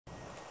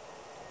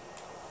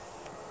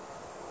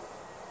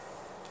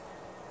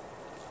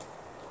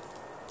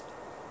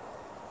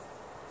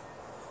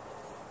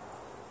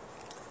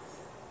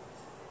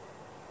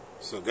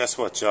So guess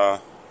what, y'all?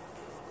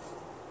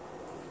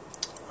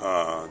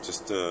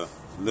 Just a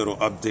little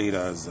update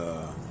as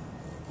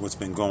what's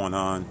been going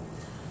on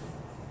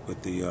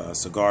with the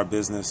cigar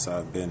business.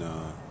 I've been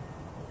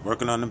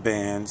working on the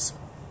bands.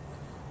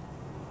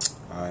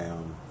 I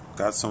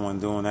got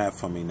someone doing that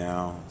for me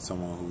now.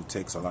 Someone who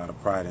takes a lot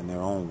of pride in their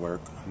own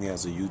work. He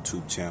has a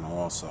YouTube channel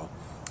also.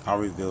 I'll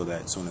reveal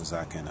that as soon as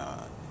I can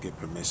get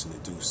permission to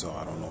do so.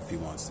 I don't know if he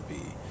wants to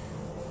be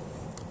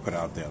put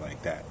out there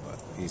like that, but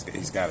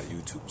he's got a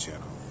YouTube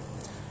channel.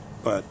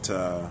 But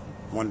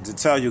wanted to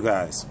tell you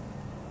guys,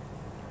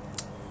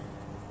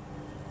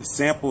 the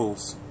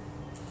samples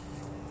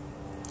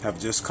have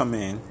just come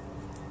in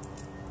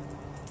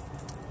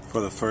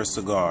for the first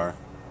cigar.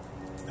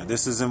 Now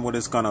this isn't what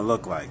it's gonna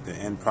look like. The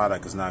end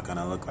product is not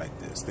gonna look like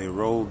this. They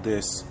rolled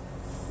this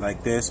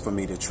like this for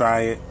me to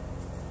try it,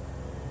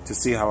 to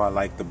see how I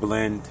like the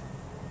blend.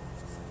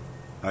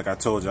 Like I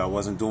told you, I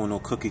wasn't doing no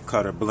cookie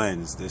cutter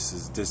blends. This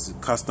is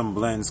custom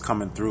blends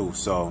coming through.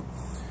 So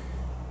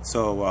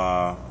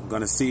I'm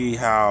gonna see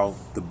how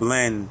the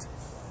blend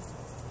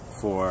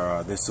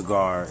for this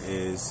cigar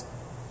is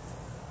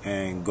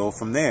and go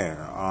from there.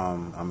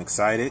 I'm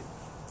excited,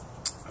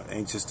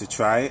 anxious to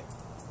try it.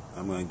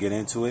 I'm gonna get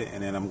into it,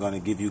 and then I'm gonna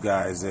give you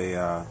guys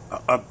a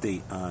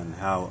update on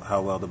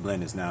how well the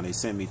blend is. Now they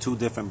sent me 2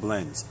 different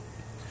blends.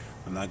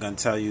 I'm not gonna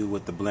tell you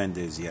what the blend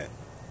is yet,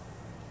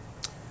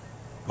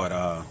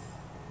 but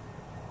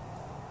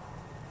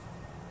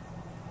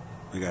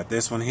we got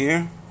this one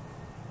here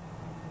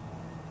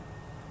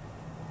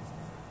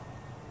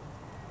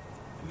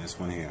and this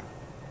one here.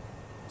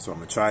 So I'm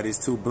gonna try these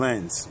 2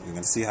 blends. You're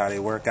gonna see how they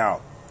work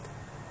out.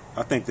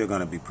 I think they're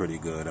gonna be pretty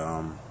good.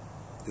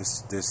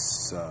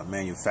 This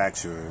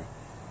manufacturer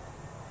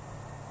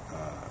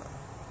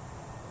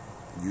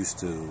used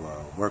to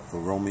work for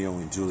Romeo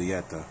and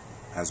Julieta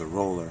as a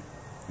roller,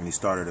 and he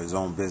started his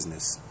own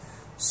business.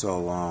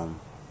 So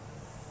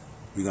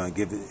we're gonna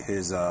give it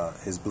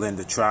his blend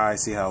a try,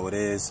 see how it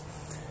is.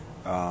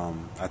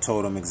 I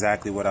told him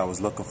exactly what I was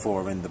looking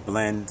for in the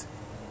blend,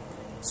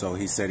 so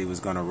he said he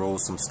was gonna roll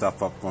some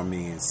stuff up for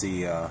me and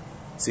see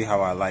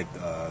how I like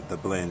the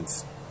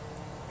blends,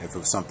 if it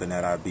was something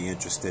that I'd be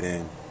interested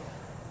in,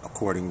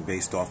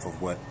 based off of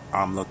what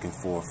I'm looking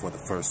for the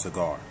first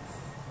cigar.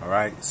 All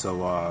right,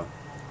 so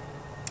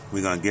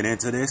we're gonna get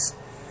into this,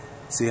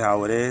 see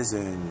how it is,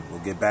 and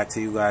we'll get back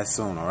to you guys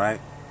soon. All right.